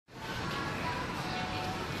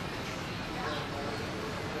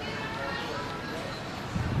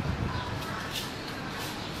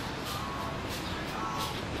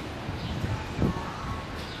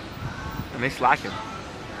they slacking.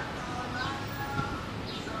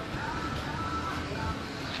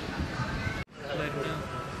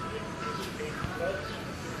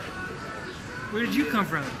 Where did you come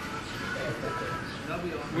from?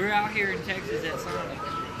 We're out here in Texas at Sonic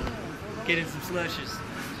getting some slushes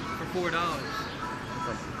for $4.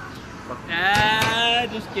 Ah,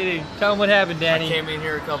 just kidding. Tell them what happened, Danny. I came in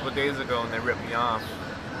here a couple of days ago and they ripped me off.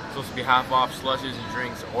 It's supposed to be half off slushes and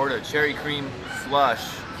drinks. Order a cherry cream slush.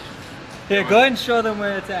 Here, go ahead and show them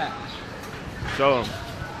where it's at. Show them.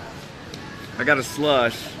 I got a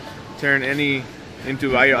slush. Turn any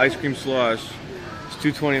into ice cream slush. It's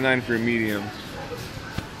 $2.29 for a medium.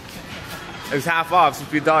 It's half off, so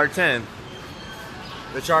it's $1.10.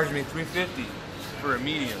 They charged me $3.50 for a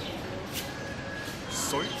medium.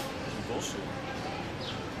 Sweet bullshit.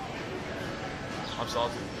 I'm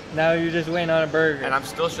salty. Now you're just waiting on a burger. And I'm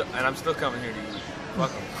still coming here to eat.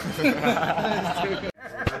 Fuck them.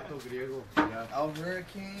 El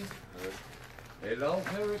Hurricane. Hello,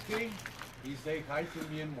 Hurricane. He say hi to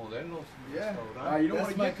me in Modelos. Yeah. You know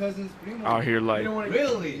that's my cousin's primo. Out here like.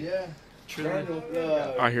 Really? Yeah.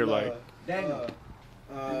 Out here like. Daniel.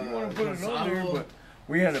 You want to put it on there, but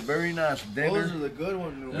we had a very nice dinner. Those are the good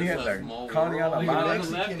ones. We had the Carne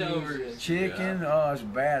Asada leftovers. chicken. Oh, it's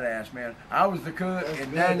badass, man. I was the cook,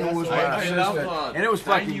 and Daniel was my I love assistant, one. and it was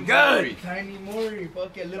Tiny fucking Maury. good. Tiny Maury,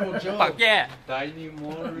 fucking Little Joe. Fuck yeah. Tiny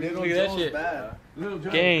Maury. Little Look at that Joe's shit. bad. Little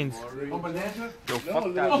Joe. Gains. Oh, Bonanza? Yo, fuck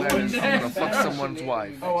No, that Little lettuce. Joe's I'm gonna bad. fuck That's someone's in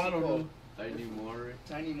wife. Oh, I don't know. Tiny Maury.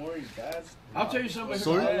 Tiny Maury's bad. I'll tell you something.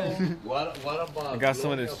 Sorry? What about? I got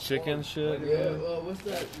some of this chicken shit. Yeah, what's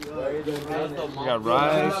that? We got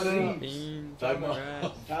rice, beans, Time rice.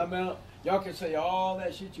 out. Time out. Y'all can say all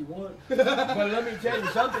that shit you want, but let me tell you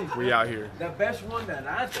something. We out here. The best one that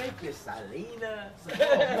I think is Salina.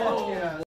 Oh, yeah.